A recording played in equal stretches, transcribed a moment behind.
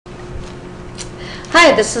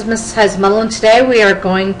Hi, this is Mrs. Heismuddle, and today we are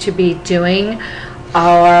going to be doing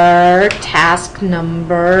our task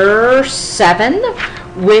number 7,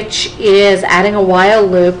 which is adding a while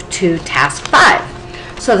loop to task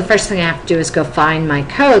 5. So the first thing I have to do is go find my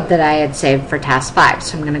code that I had saved for task 5.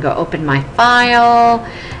 So I'm going to go open my file,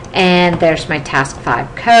 and there's my task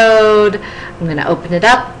 5 code. I'm going to open it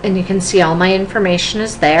up, and you can see all my information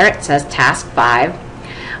is there. It says task 5.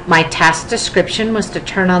 My task description was to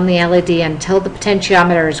turn on the LED until the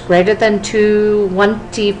potentiometer is greater than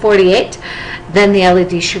 2048. Then the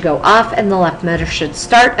LED should go off and the left motor should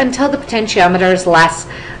start until the potentiometer is less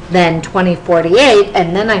than 2048.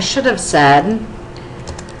 And then I should have said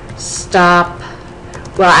stop.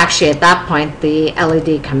 Well, actually at that point the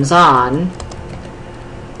LED comes on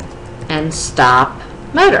and stop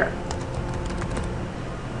motor.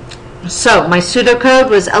 So my pseudocode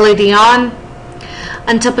was LED on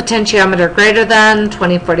until potentiometer greater than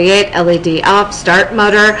 2048, LED off, start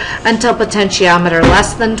motor until potentiometer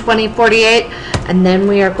less than 2048, and then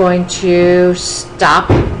we are going to stop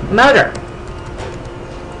motor.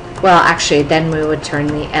 Well, actually, then we would turn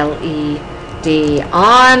the LED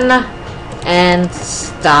on and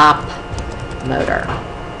stop motor.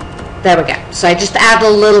 There we go. So I just added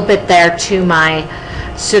a little bit there to my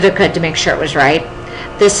pseudocode to make sure it was right.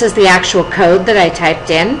 This is the actual code that I typed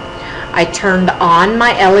in. I turned on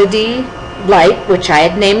my LED light, which I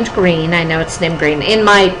had named green. I know it's named green. In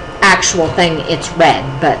my actual thing, it's red,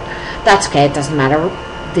 but that's okay. It doesn't matter.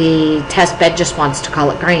 The test bed just wants to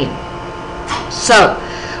call it green. So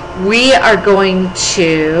we are going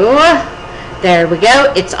to, there we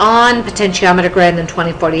go. It's on, potentiometer greater than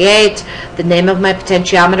 2048. The name of my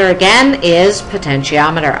potentiometer, again, is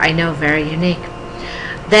potentiometer. I know, very unique.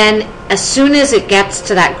 Then as soon as it gets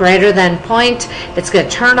to that greater than point, it's going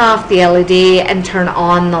to turn off the LED and turn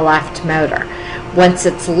on the left motor. Once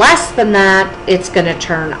it's less than that, it's going to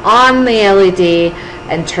turn on the LED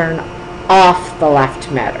and turn off the left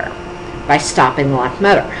motor by stopping the left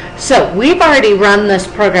motor. So we've already run this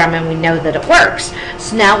program and we know that it works.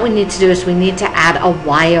 So now what we need to do is we need to add a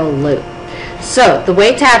while loop. So the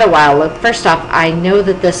way to add a while loop, first off, I know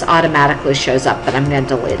that this automatically shows up, but I'm going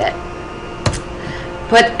to delete it.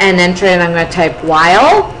 Put an entry and I'm going to type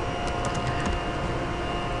while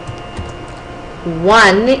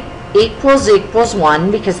 1 equals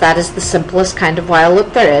 1, because that is the simplest kind of while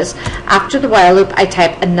loop there is. After the while loop, I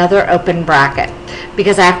type another open bracket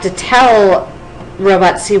because I have to tell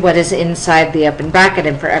RobotC what is inside the open bracket,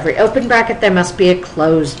 and for every open bracket there must be a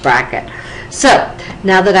closed bracket. So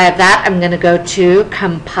now that I have that, I'm going to go to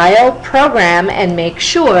compile program and make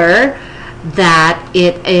sure that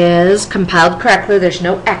it is compiled correctly. There's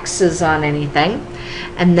no X's on anything.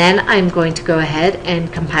 And then I'm going to go ahead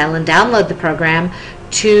and compile and download the program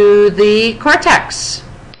to the Cortex.